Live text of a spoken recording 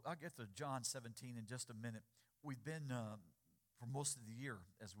I'll get to John 17 in just a minute. We've been, for most of the year,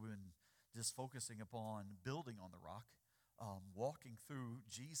 as we've been just focusing upon building on the rock, walking through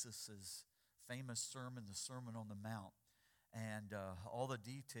Jesus' famous sermon, the Sermon on the Mount, and all the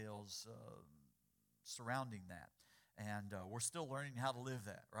details surrounding that. And we're still learning how to live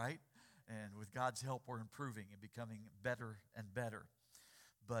that, right? And with God's help, we're improving and becoming better and better.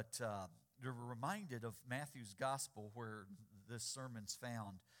 But we're reminded of Matthew's gospel, where this sermon's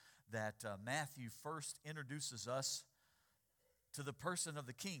found, that Matthew first introduces us to the person of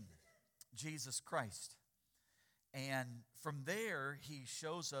the King, Jesus Christ. And from there, he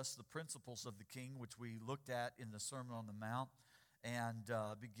shows us the principles of the King, which we looked at in the Sermon on the Mount, and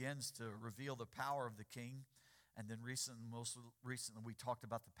begins to reveal the power of the King. And then most recently, we talked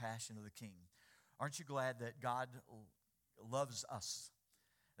about the passion of the King. Aren't you glad that God loves us?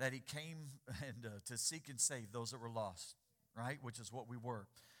 That he came and to seek and save those that were lost, right? Which is what we were.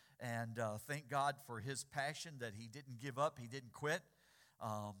 And thank God for his passion, that he didn't give up, he didn't quit,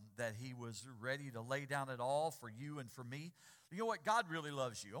 that he was ready to lay down it all for you and for me. You know what? God really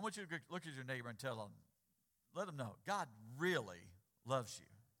loves you. I want you to look at your neighbor and tell him, let him know, God really loves you.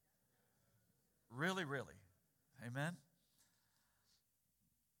 Really, really. Amen?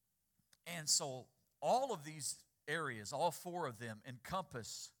 And so all of these areas, all four of them,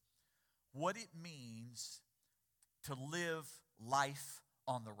 encompass what it means to live life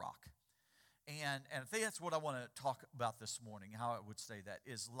on the rock. And I think that's what I want to talk about this morning, how I would say that,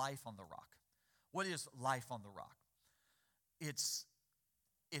 is life on the rock. What is life on the rock? It's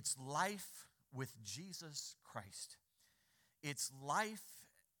life with Jesus Christ. It's life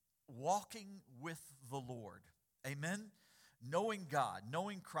walking with the Lord. Amen? Knowing God,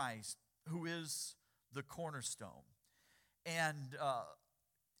 knowing Christ, who is the cornerstone. And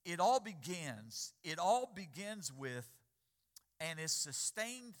it all begins with and is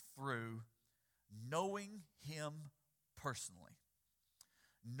sustained through knowing him personally.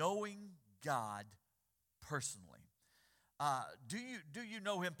 Knowing God personally. Do you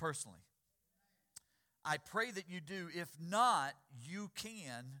know him personally? I pray that you do. If not, you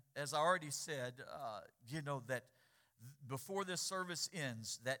can, as I already said, that before this service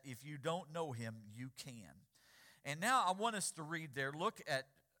ends, that if you don't know him, you can. And now I want us to read there. Look at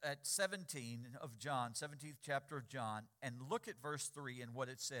 17 of John, 17th chapter of John, and look at verse 3 and what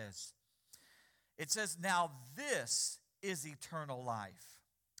it says. It says, now this is eternal life.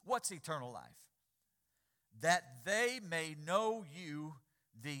 What's eternal life? That they may know you,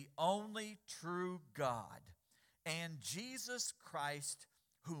 the only true God, and Jesus Christ,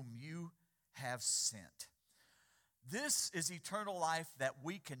 whom you have sent. This is eternal life, that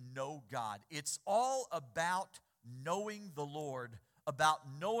we can know God. It's all about knowing the Lord,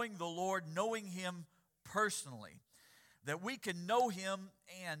 knowing him personally. That we can know him,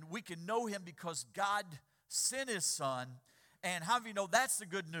 and we can know him because God sent his Son. And how do you know that's the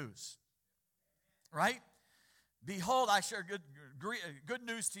good news? Right? Behold, I share good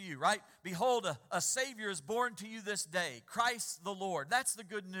news to you, right? Behold, a Savior is born to you this day, Christ the Lord. That's the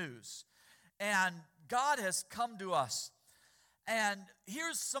good news. And God has come to us. And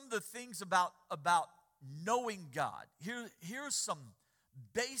here's some of the things about knowing God. Here's some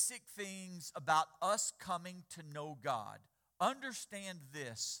basic things about us coming to know God. Understand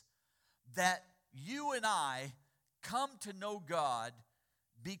this, that you and I come to know God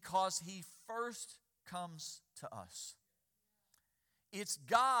because he first comes to us. It's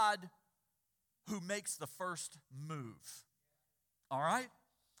God who makes the first move. All right?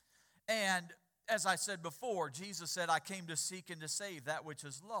 And as I said before, Jesus said, I came to seek and to save that which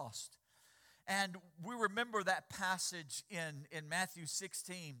is lost. And we remember that passage in Matthew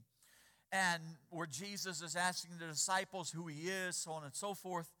 16, and where Jesus is asking the disciples who he is, so on and so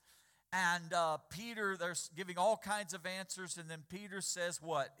forth. And Peter, they're giving all kinds of answers, and then Peter says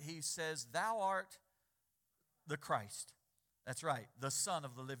what? He says, thou art the Christ. That's right, the Son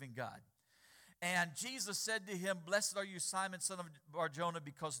of the living God. And Jesus said to him, blessed are you, Simon, son of Bar-Jonah,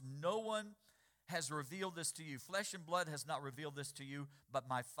 because no one has revealed this to you. Flesh and blood has not revealed this to you, but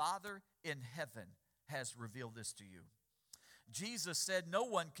my Father in heaven has revealed this to you. Jesus said, no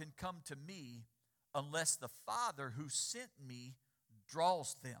one can come to me unless the Father who sent me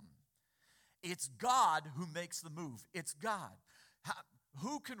draws them. It's God who makes the move. It's God.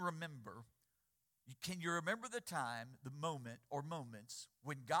 Who can remember? Can you remember the time, the moment or moments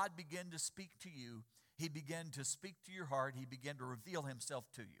when God began to speak to you? He began to speak to your heart. He began to reveal himself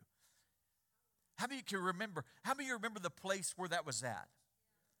to you. How many can remember? How many of you remember the place where that was at?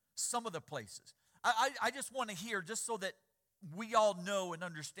 Some of the places. I just want to hear, just so that we all know and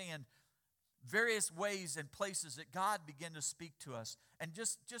understand, various ways and places that God began to speak to us. And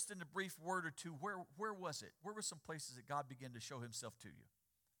just in a brief word or two, where was it? Where were some places that God began to show himself to you?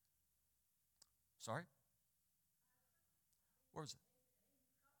 Sorry? Where was it?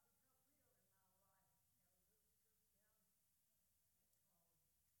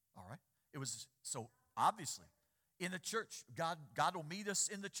 All right. It was, so obviously, in the church. God will meet us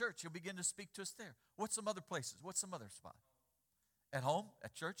in the church. He'll begin to speak to us there. What's some other places? What's some other spot? At home?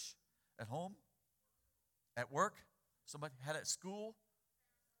 At church? At home? At work? Somebody had at school?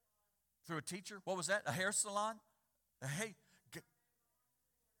 Through a teacher? What was that? A hair salon? Hey,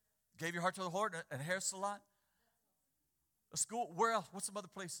 gave your heart to the Lord at a hair salon? A school? Where else? What's some other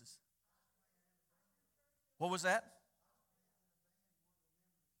places? What was that?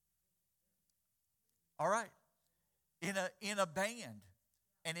 All right. In a band.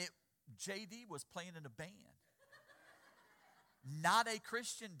 And JD was playing in a band. Not a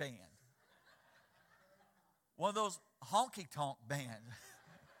Christian band. One of those honky-tonk bands.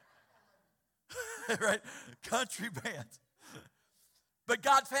 Right? Country bands. But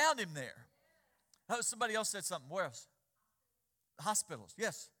God found him there. Oh, somebody else said something. Where else? Hospitals.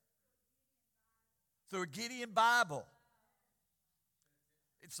 Yes. Through a Gideon Bible.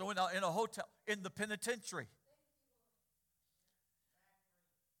 So in a hotel, in the penitentiary,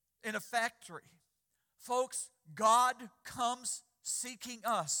 in a factory. Folks, God comes seeking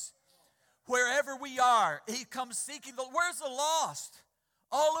us. Wherever we are, he comes seeking. Where's the lost?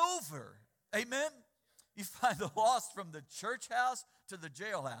 All over. Amen? You find the lost from the church house to the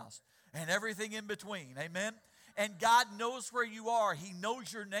jailhouse and everything in between. Amen? And God knows where you are. He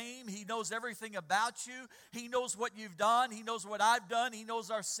knows your name. He knows everything about you. He knows what you've done. He knows what I've done. He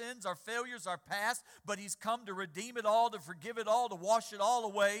knows our sins, our failures, our past. But he's come to redeem it all, to forgive it all, to wash it all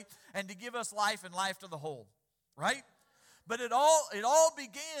away, and to give us life and life to the whole. Right? But it all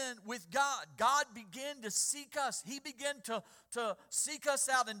began with God. God began to seek us. He began to seek us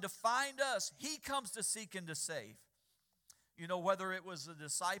out and to find us. He comes to seek and to save. You know, whether it was the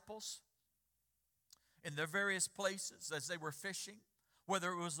disciples in their various places as they were fishing,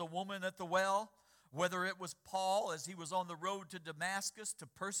 whether it was the woman at the well, whether it was Paul as he was on the road to Damascus to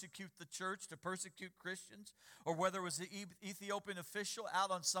persecute the church, to persecute Christians, or whether it was the Ethiopian official out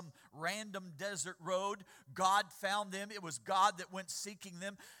on some random desert road, God found them. It was God that went seeking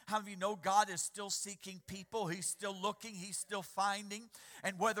them. How many of you know God is still seeking people? He's still looking. He's still finding.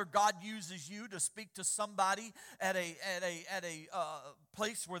 And whether God uses you to speak to somebody at a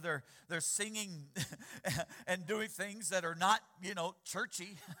place where they're singing and doing things that are not,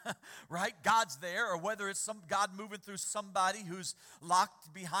 churchy, right? God's there. Or whether it's some God moving through somebody who's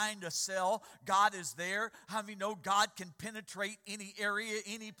locked behind a cell, God is there. How many know God can penetrate any area,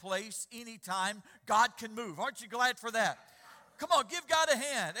 any place, any time? God can move. Aren't you glad for that? Come on, give God a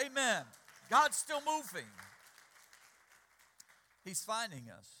hand. Amen. God's still moving. He's finding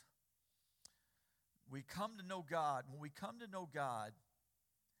us. We come to know God. When we come to know God,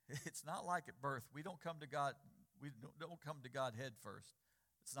 it's not like at birth. We don't come to God head first.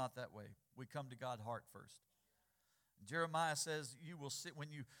 It's not that way. We come to God heart first. Jeremiah says, you will seek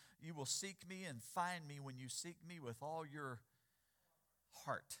me and find me when you seek me with all your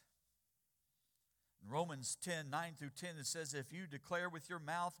heart. In Romans 10:9 through 10, it says, if you declare with your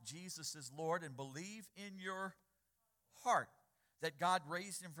mouth Jesus is Lord and believe in your heart that God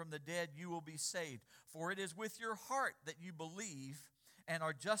raised him from the dead, you will be saved. For it is with your heart that you believe and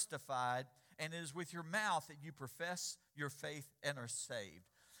are justified, and it is with your mouth that you profess your faith and are saved.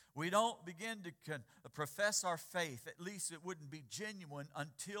 We don't begin to profess our faith, at least it wouldn't be genuine,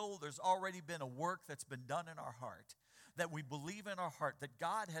 until there's already been a work that's been done in our heart, that we believe in our heart, that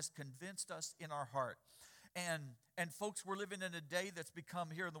God has convinced us in our heart. And folks, we're living in a day that's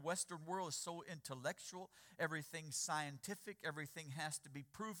become, here in the Western world, is so intellectual. Everything's scientific. Everything has to be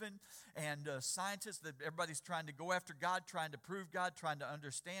proven. And scientists, that everybody's trying to go after God, trying to prove God, trying to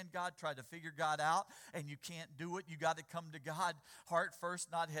understand God, trying to figure God out. And you can't do it. You got to come to God heart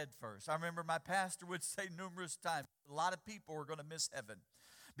first, not head first. I remember my pastor would say numerous times, a lot of people are going to miss heaven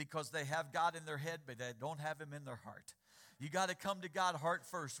because they have God in their head, but they don't have him in their heart. You got to come to God heart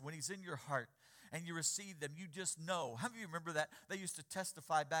first. When he's in your heart, and you receive them, you just know. How many of you remember that? They used to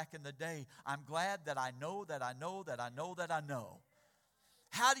testify back in the day, I'm glad that I know that I know that I know that I know.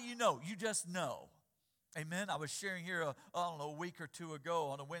 How do you know? You just know. Amen. I was sharing here, a week or two ago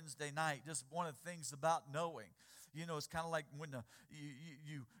on a Wednesday night, just one of the things about knowing. It's kind of like when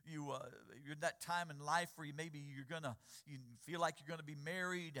you're in that time in life where you feel like you're gonna be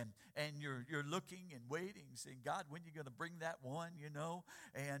married, and you're looking and waiting, saying, God, when are you gonna bring that one?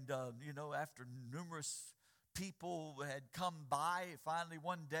 And after numerous people had come by finally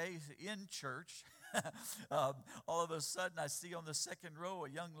one day in church. All of a sudden, I see on the second row a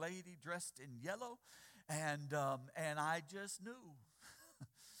young lady dressed in yellow, and I just knew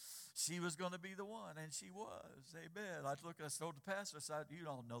she was going to be the one, and she was. Amen. I told the pastor, I said, "You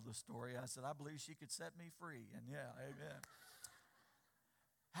don't know the story." I said, "I believe she could set me free," and yeah, amen.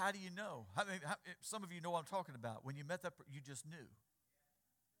 How do you know? Some of you know what I'm talking about. When you met that, you just knew.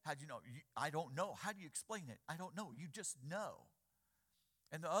 How do you know? I don't know. How do you explain it? I don't know. You just know.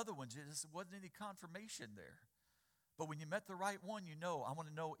 And the other ones, there wasn't any confirmation there. But when you met the right one, you know. I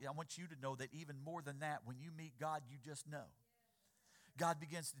want you to know that even more than that, when you meet God, you just know. God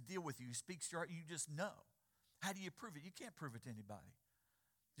begins to deal with you. He speaks to your heart. You just know. How do you prove it? You can't prove it to anybody.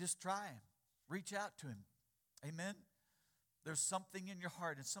 Just try Him. Reach out to Him. Amen? There's something in your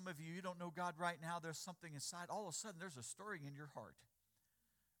heart. And some of you don't know God right now. There's something inside. All of a sudden, there's a stirring in your heart.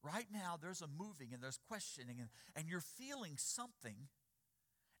 Right now, there's a moving and there's questioning. And you're feeling something.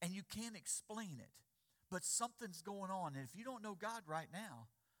 And you can't explain it. But something's going on. And if you don't know God right now,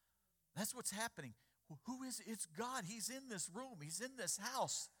 that's what's happening. Who is it? It's God. He's in this room. He's in this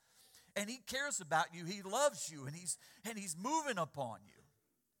house. And He cares about you. He loves you. And He's moving upon you.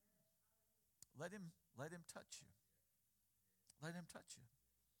 Let Him touch you. Let Him touch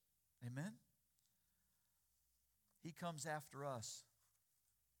you. Amen? He comes after us.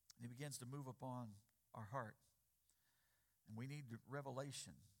 And He begins to move upon our heart. And we need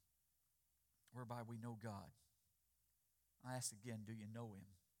revelation whereby we know God. I ask again, do you know Him?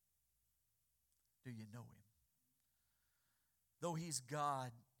 Do you know Him? Though He's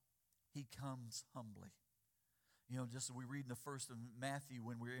God, He comes humbly. You know, just as we read in the first of Matthew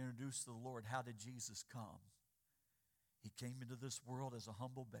when we're introduced to the Lord, how did Jesus come? He came into this world as a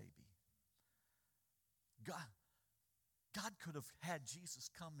humble baby. God could have had Jesus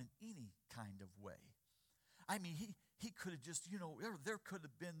come in any kind of way. I mean, he could have just, there could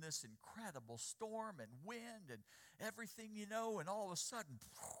have been this incredible storm and wind and everything, and all of a sudden,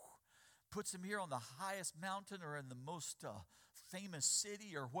 puts Him here on the highest mountain or in the most famous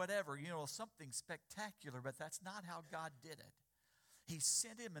city or whatever, something spectacular, but that's not how God did it. He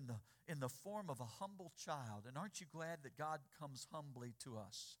sent Him in the form of a humble child. And aren't you glad that God comes humbly to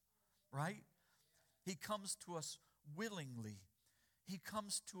us, right? He comes to us willingly. He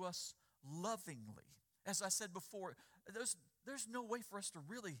comes to us lovingly. As I said before, there's no way for us to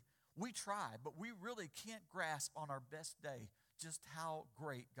really, we try, but we really can't grasp on our best day just how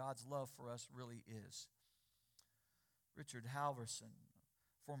great God's love for us really is. Richard Halverson,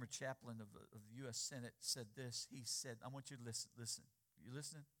 former chaplain of the U.S. Senate, said this. He said, I want you to listen. You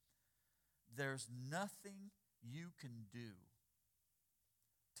listening? There's nothing you can do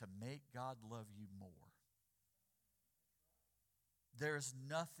to make God love you more. There's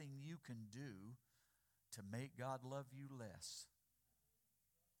nothing you can do to make God love you less.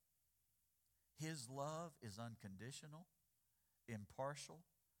 His love is unconditional, impartial,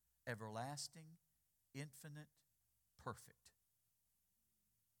 everlasting, infinite, perfect.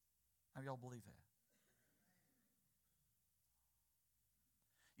 How do y'all believe that?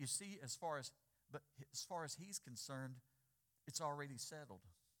 You see, as far as He's concerned, it's already settled.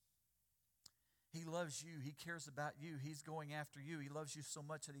 He loves you. He cares about you. He's going after you. He loves you so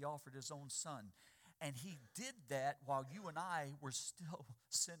much that He offered His own Son. And He did that while you and I were still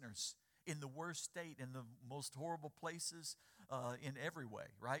sinners, in the worst state, in the most horrible places, in every way,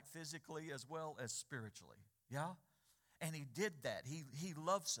 right? Physically as well as spiritually. Yeah? And He did that. He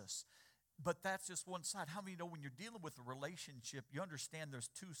loves us. But that's just one side. How many know when you're dealing with a relationship, you understand there's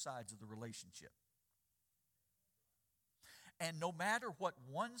two sides of the relationship? And no matter what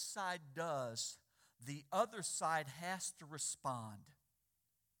one side does, the other side has to respond.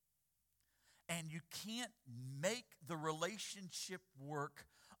 And you can't make the relationship work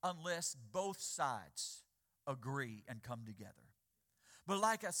unless both sides agree and come together. But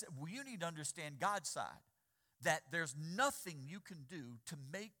like I said, you need to understand God's side, that there's nothing you can do to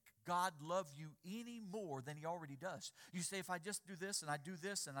make God love you any more than He already does. You say, if I just do this and I do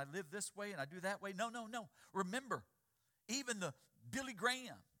this and I live this way and I do that way. No. Remember, even the Billy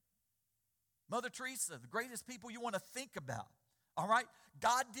Graham, Mother Teresa, the greatest people you want to think about. All right?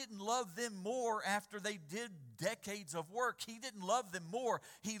 God didn't love them more after they did decades of work. He didn't love them more.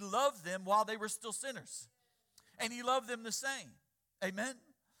 He loved them while they were still sinners. And He loved them the same. Amen?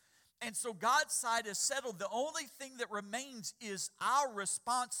 And so God's side is settled. The only thing that remains is our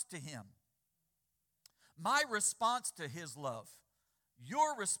response to Him. My response to His love.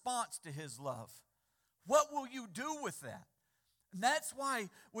 Your response to His love. What will you do with that? And that's why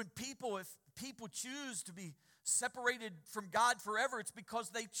when if people choose to be separated from God forever, it's because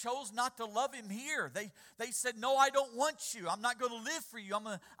they chose not to love Him here. They said, no, I don't want you. I'm not going to live for you. I'm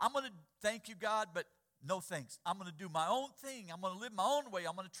going to thank you, God, but no thanks. I'm going to do my own thing. I'm going to live my own way.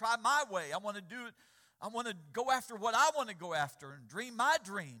 I'm going to try my way. I want to do it. I want to go after what I want to go after and dream my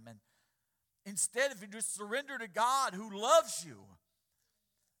dream. And instead, if you just surrender to God who loves you,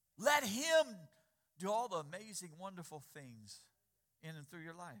 let Him do all the amazing, wonderful things in and through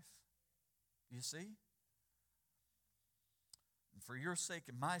your life. You see? And for your sake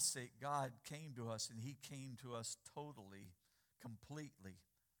and my sake, God came to us, and He came to us totally, completely.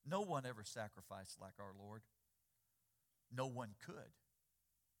 No one ever sacrificed like our Lord. No one could.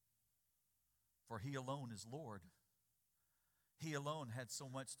 For He alone is Lord. He alone had so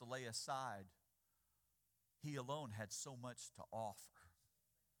much to lay aside. He alone had so much to offer.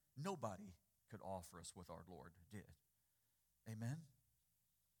 Nobody could offer us what our Lord did. Amen?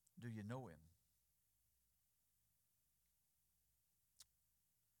 Do you know Him?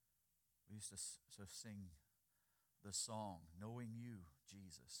 We used to sing the song, knowing you,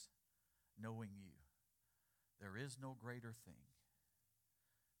 Jesus, knowing you. There is no greater thing.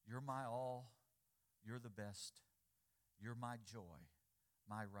 You're my all. You're the best. You're my joy,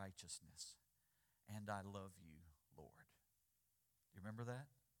 my righteousness. And I love you, Lord. You remember that?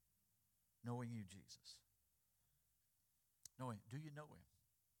 Knowing you, Jesus. Knowing, do you know Him?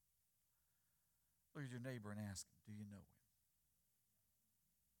 Look at your neighbor and ask him, do you know Him?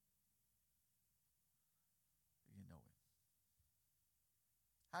 Do you know Him?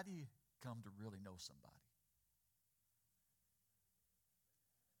 How do you come to really know somebody?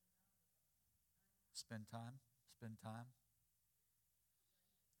 Spend time. Spend time.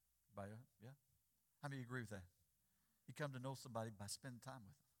 Yeah. How many agree with that? You come to know somebody by spending time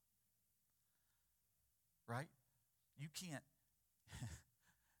with them. Right? You can't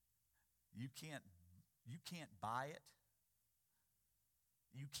buy it.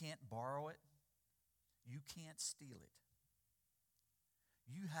 You can't borrow it. You can't steal it.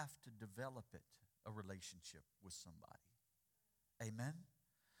 You have to develop it, a relationship with somebody. Amen?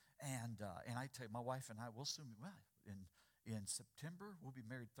 And I tell you, my wife and I will soon be, well, in September, we'll be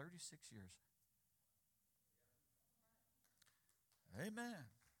married 36 years. Amen.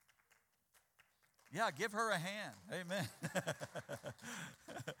 Yeah, give her a hand. Amen.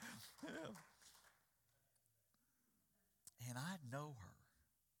 Yeah. And I know her.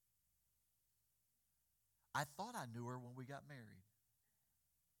 I thought I knew her when we got married.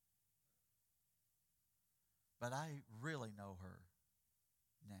 But I really know her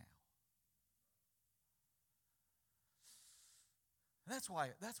now. That's why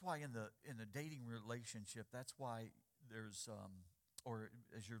in the dating relationship, that's why there's or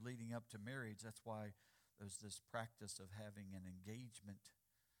as you're leading up to marriage, that's why there's this practice of having an engagement.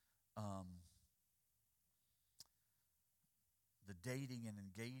 The dating and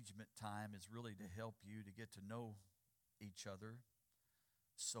engagement time is really to help you to get to know each other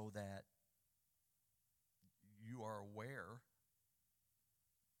so that you are aware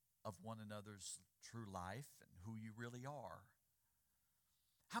of one another's true life and who you really are.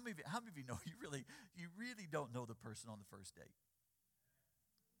 How many of you know you really don't know the person on the first date?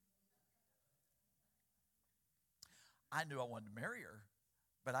 I knew I wanted to marry her,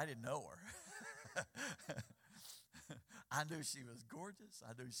 but I didn't know her. I knew she was gorgeous.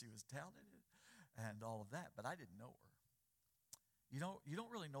 I knew she was talented and all of that, but I didn't know her. You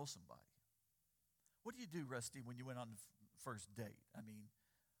don't really know somebody. What do you do, Rusty, when you went on the first date? I mean,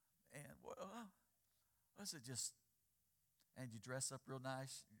 and was it just, and you dress up real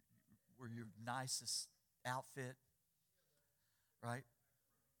nice, wear your nicest outfit, right?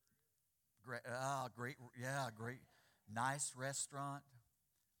 Great, great, nice restaurant.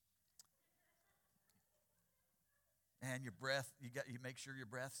 And your breath, you make sure your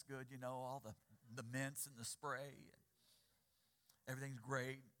breath's good, all the mints and the spray. Everything's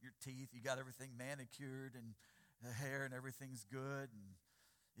great. Your teeth, you got everything manicured, and the hair and everything's good. And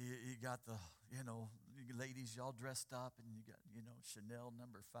you got the, you ladies, y'all dressed up, and you got, Chanel No.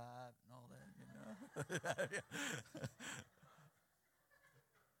 5 and all that,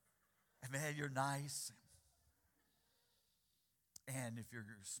 And man, you're nice. And if you're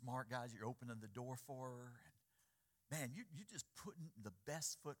smart guys, you're opening the door for her. Man, you just putting the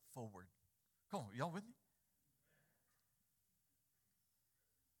best foot forward. Come on, y'all with me?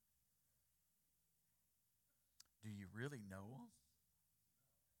 Do you really know them?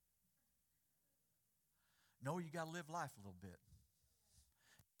 No, you got to live life a little bit.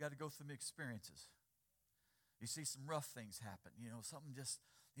 You got to go through some experiences. You see some rough things happen. Something just,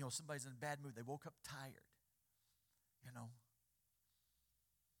 somebody's in a bad mood. They woke up tired.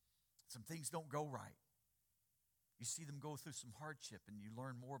 Some things don't go right. You see them go through some hardship and you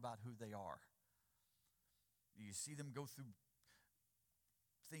learn more about who they are. You see them go through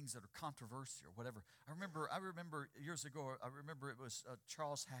things that are controversial or whatever. I remember years ago, it was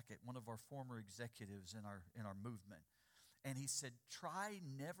Charles Hackett, one of our former executives in our movement. And he said, try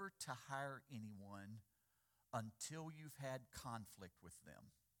never to hire anyone until you've had conflict with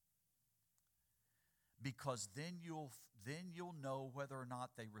them. Because then you'll know whether or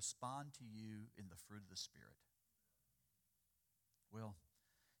not they respond to you in the fruit of the Spirit. Well,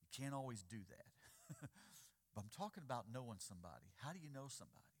 you can't always do that. But I'm talking about knowing somebody. How do you know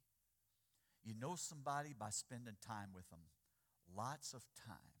somebody? You know somebody by spending time with them. Lots of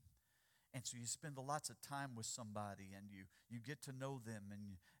time. And so you spend lots of time with somebody and you get to know them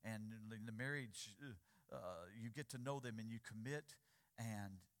and in the marriage you get to know them and you commit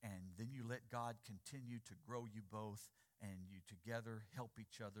and then you let God continue to grow you both and you together help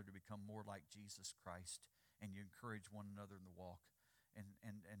each other to become more like Jesus Christ and you encourage one another in the walk. And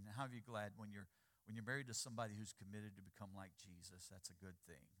how are you glad when you're married to somebody who's committed to become like Jesus? That's a good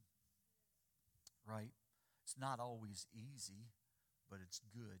thing. Right? It's not always easy, but it's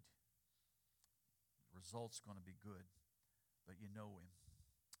good. The result's going to be good, but you know him.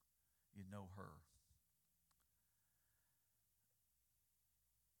 You know her.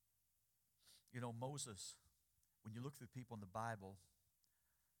 You know, Moses, when you look through people in the Bible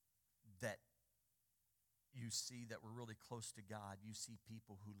that you see that were really close to God, you see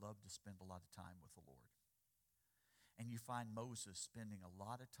people who love to spend a lot of time with the Lord. And you find Moses spending a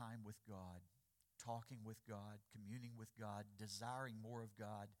lot of time with God, talking with God, communing with God, desiring more of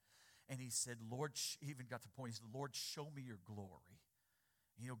God. And he said, Lord, he even got to the point, he said, Lord, show me your glory.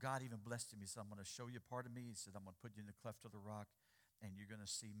 You know, God even blessed him. He said, I'm going to show you part of me. He said, I'm going to put you in the cleft of the rock, and you're going to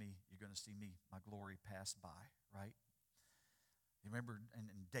see me, my glory pass by, right? You remember, and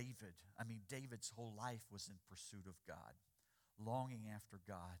David's whole life was in pursuit of God, longing after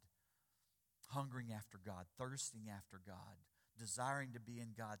God, hungering after God, thirsting after God, desiring to be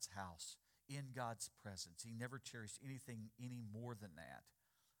in God's house, in God's presence. He never cherished anything any more than that.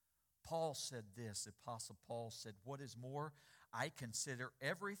 Paul said this, the Apostle Paul said, what is more, I consider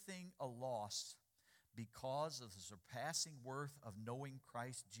everything a loss because of the surpassing worth of knowing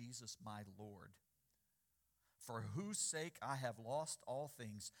Christ Jesus my Lord, for whose sake I have lost all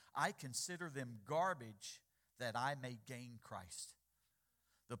things. I consider them garbage that I may gain Christ.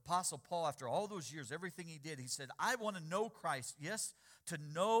 The Apostle Paul, after all those years, everything he did, he said, I want to know Christ. Yes, to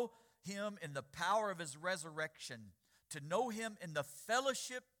know him in the power of his resurrection, to know him in the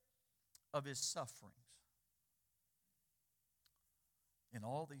fellowship of his sufferings. In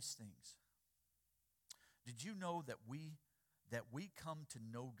all these things. Did you know that we come to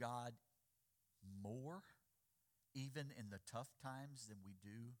know God more even in the tough times than we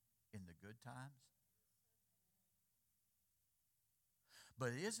do in the good times?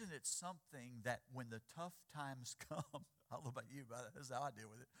 But isn't it something that when the tough times come, I don't know about you, but that's how I deal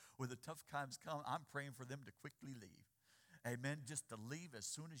with it. When the tough times come, I'm praying for them to quickly leave. Amen. Just to leave as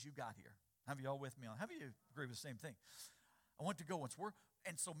soon as you got here. How many of y'all with me on? How many of you agree with the same thing? I want to go once.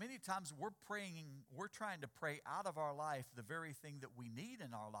 And so many times we're trying to pray out of our life the very thing that we need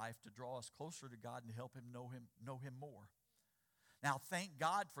in our life to draw us closer to God and help him know him more. Now, thank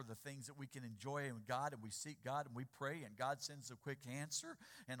God for the things that we can enjoy in God, and we seek God, and we pray, and God sends a quick answer,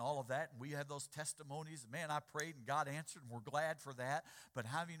 and all of that, and we have those testimonies. Man, I prayed, and God answered, and we're glad for that. But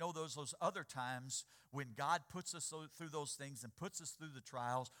how do you know those other times when God puts us through those things and puts us through the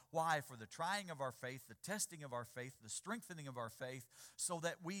trials? Why? For the trying of our faith, the testing of our faith, the strengthening of our faith, so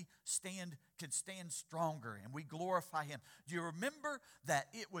that we can stand stronger, and we glorify him. Do you remember that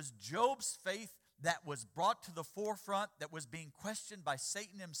it was Job's faith that was brought to the forefront, that was being questioned by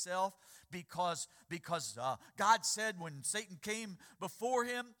Satan himself, because God said when Satan came before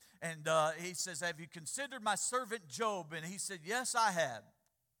him, and he says, have you considered my servant Job? And he said, yes, I have.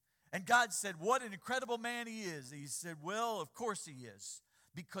 And God said, what an incredible man he is. He said, well, of course he is,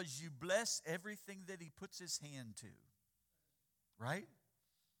 because you bless everything that he puts his hand to, right?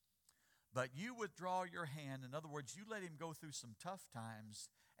 But you withdraw your hand. In other words, you let him go through some tough times,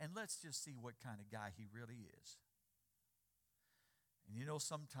 and let's just see what kind of guy he really is. And you know,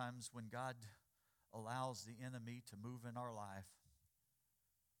 sometimes when God allows the enemy to move in our life,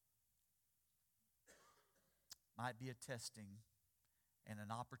 might be a testing and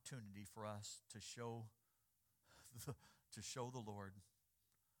an opportunity for us to show the Lord,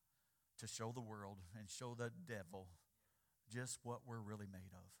 to show the world, and show the devil just what we're really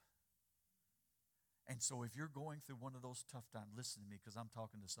made of. And so if you're going through one of those tough times, listen to me, because I'm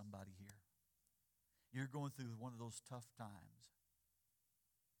talking to somebody here. You're going through one of those tough times.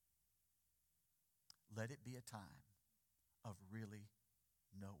 Let it be a time of really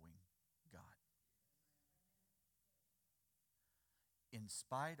knowing God. In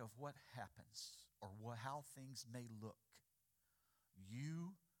spite of what happens or how things may look,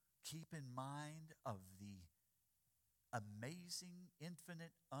 you keep in mind of the amazing,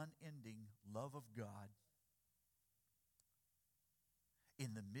 infinite, unending love of God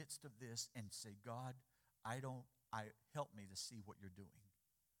in the midst of this and say, God, help me to see what you're doing.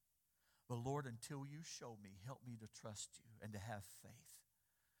 But Lord, until you show me, help me to trust you and to have faith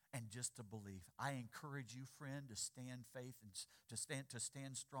and just to believe. I encourage you, friend, to stand faith and to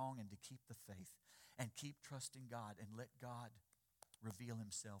stand strong and to keep the faith and keep trusting God and let God reveal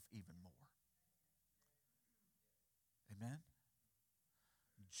himself even more. Amen?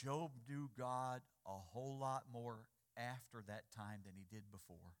 Job knew God a whole lot more after that time than he did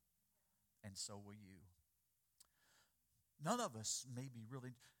before. And so will you. None of us maybe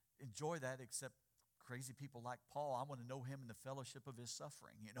really enjoy that except crazy people like Paul. I want to know him in the fellowship of his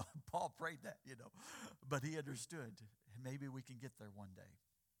suffering. Paul prayed that, but he understood. And maybe we can get there one day.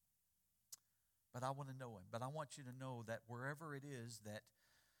 But I want to know him. But I want you to know that wherever it is that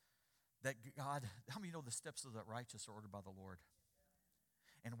God, how many know the steps of the righteous are ordered by the Lord?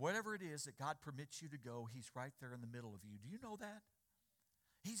 And whatever it is that God permits you to go, he's right there in the middle of you. Do you know that?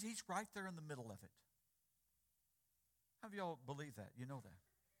 He's right there in the middle of it. How do y'all believe that? You know that.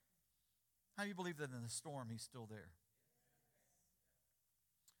 How do you believe that in the storm he's still there?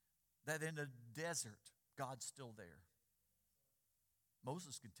 That in the desert, God's still there.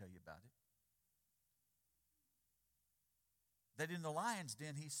 Moses can tell you about it. That in the lion's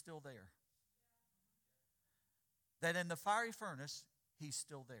den, he's still there. That in the fiery furnace, he's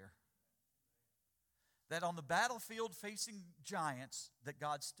still there. That on the battlefield facing giants, that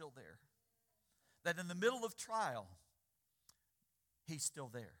God's still there. That in the middle of trial, he's still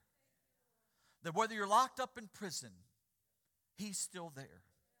there. That whether you're locked up in prison, he's still there.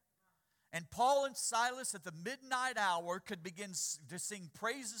 And Paul and Silas at the midnight hour could begin to sing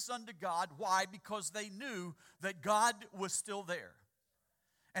praises unto God. Why? Because they knew that God was still there.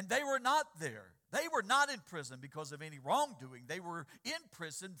 And they were not there. They were not in prison because of any wrongdoing. They were in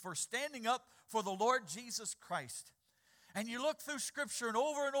prison for standing up for the Lord Jesus Christ. And you look through Scripture and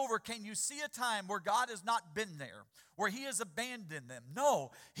over, can you see a time where God has not been there, where he has abandoned them?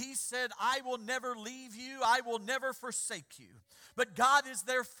 No, he said, I will never leave you, I will never forsake you. But God is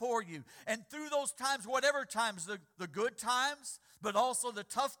there for you. And through those times, whatever times, the good times, but also the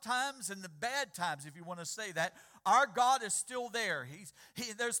tough times and the bad times, if you want to say that, our God is still there.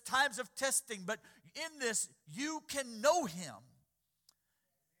 There's times of testing, but in this, you can know him.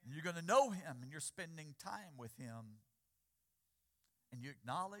 You're going to know him, and you're spending time with him. And you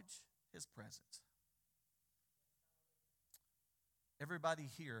acknowledge his presence. Everybody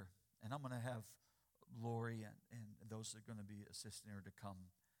here, and I'm going to have Lori and those that are going to be assisting her to come.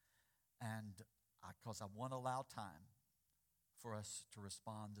 And because I want to allow time for us to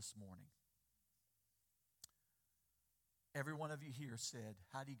respond this morning. Every one of you here said,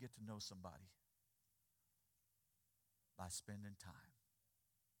 how do you get to know somebody? By spending time.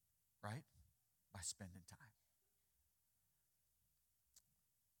 Right? By spending time.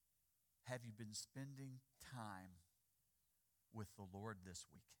 Have you been spending time with the Lord this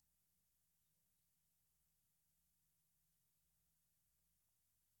week?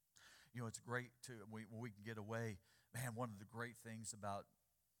 It's great when we can get away. Man, one of the great things about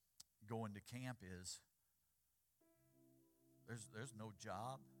going to camp is there's no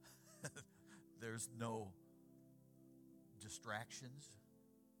job. There's no distractions.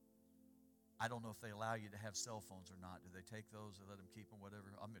 I don't know if they allow you to have cell phones or not. Do they take those or let them keep them, whatever?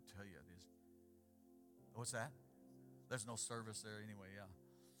 I'm going to tell you it is. What's that? There's no service there anyway, yeah.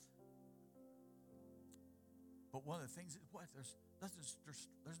 But one of the things is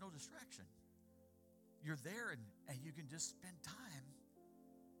there's no distraction. You're there and you can just spend time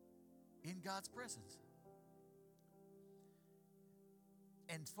in God's presence.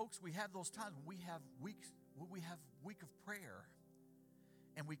 And folks, we have those times when we have week of prayer.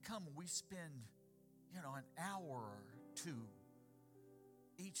 And we come and we spend, an hour or two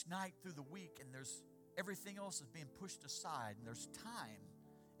each night through the week, and there's everything else is being pushed aside, and there's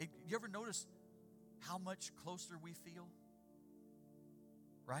time. You ever notice how much closer we feel?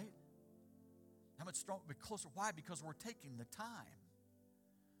 Right? How much closer? Why? Because we're taking the time.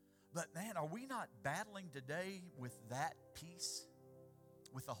 But man, are we not battling today with that piece,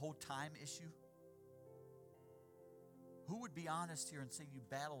 with the whole time issue? Who would be honest here and say you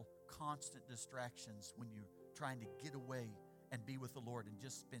battle constant distractions when you're trying to get away and be with the Lord and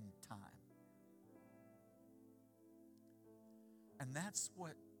just spend time? And that's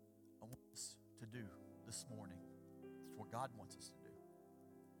what I want us to do this morning what God wants us to do.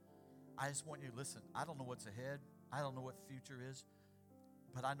 I just want you to listen. I don't know what's ahead. I don't know what the future is.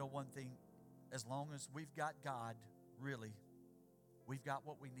 But I know one thing. As long as we've got God, really, we've got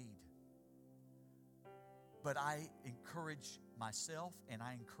what we need. But I encourage myself and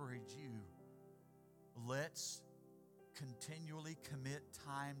I encourage you, let's continually commit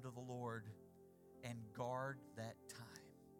time to the Lord and guard that